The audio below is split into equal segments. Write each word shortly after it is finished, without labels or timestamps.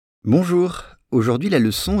Bonjour, aujourd'hui la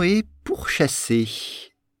leçon est pourchasser.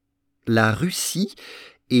 La Russie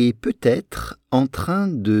est peut-être en train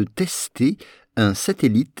de tester un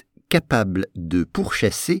satellite capable de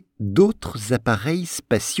pourchasser d'autres appareils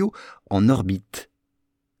spatiaux en orbite.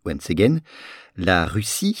 Once again, la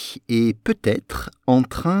Russie est peut-être en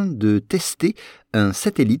train de tester un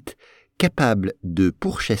satellite capable de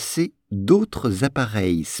pourchasser d'autres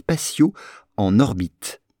appareils spatiaux en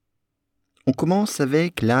orbite. On commence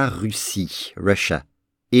avec la Russie, Russia,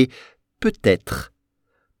 et peut-être.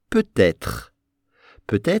 Peut-être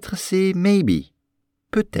c'est maybe,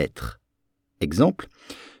 peut-être. Exemple,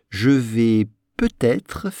 je vais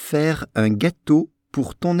peut-être faire un gâteau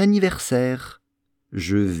pour ton anniversaire.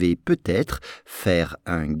 Je vais peut-être faire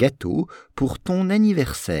un gâteau pour ton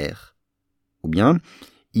anniversaire. Ou bien,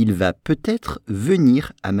 il va peut-être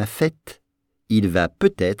venir à ma fête. Il va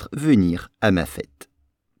peut-être venir à ma fête.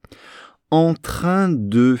 En train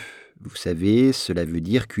de, vous savez, cela veut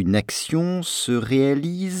dire qu'une action se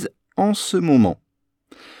réalise en ce moment.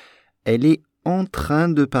 Elle est en train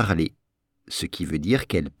de parler, ce qui veut dire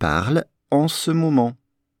qu'elle parle en ce moment.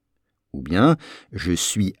 Ou bien, je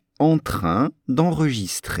suis en train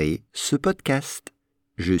d'enregistrer ce podcast.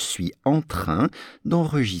 Je suis en train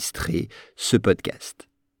d'enregistrer ce podcast.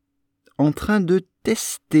 En train de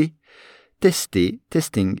tester,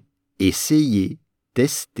 testing, essayer,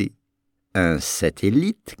 tester. Un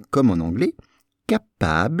satellite, comme en anglais,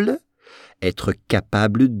 capable, être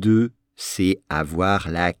capable de, c'est avoir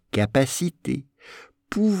la capacité,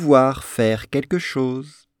 pouvoir faire quelque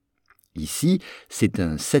chose. Ici, c'est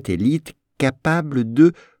un satellite capable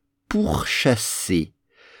de pourchasser,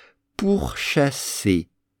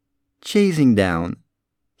 chasing down,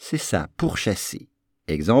 c'est ça, pourchasser.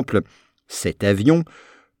 Exemple, cet avion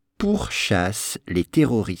pourchasse les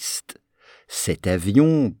terroristes. Cet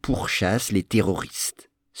avion pourchasse les terroristes,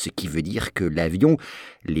 ce qui veut dire que l'avion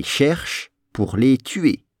les cherche pour les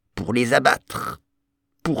tuer, pour les abattre,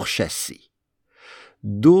 pourchasser.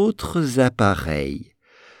 D'autres appareils,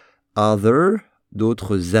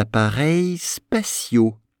 d'autres appareils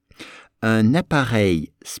spatiaux. Un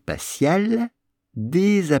appareil spatial,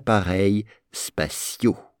 des appareils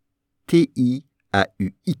spatiaux.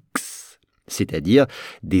 T-I-A-U-X, c'est-à-dire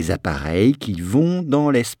des appareils qui vont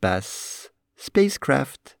dans l'espace.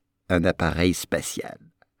 Spacecraft, un appareil spatial.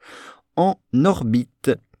 En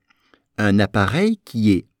orbite, un appareil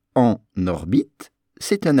qui est en orbite,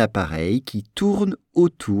 c'est un appareil qui tourne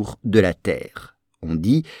autour de la Terre. On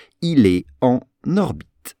dit « il est en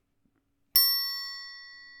orbite ».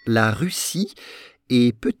 La Russie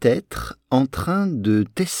est peut-être en train de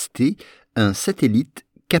tester un satellite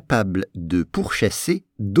capable de pourchasser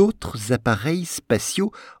d'autres appareils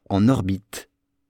spatiaux en orbite.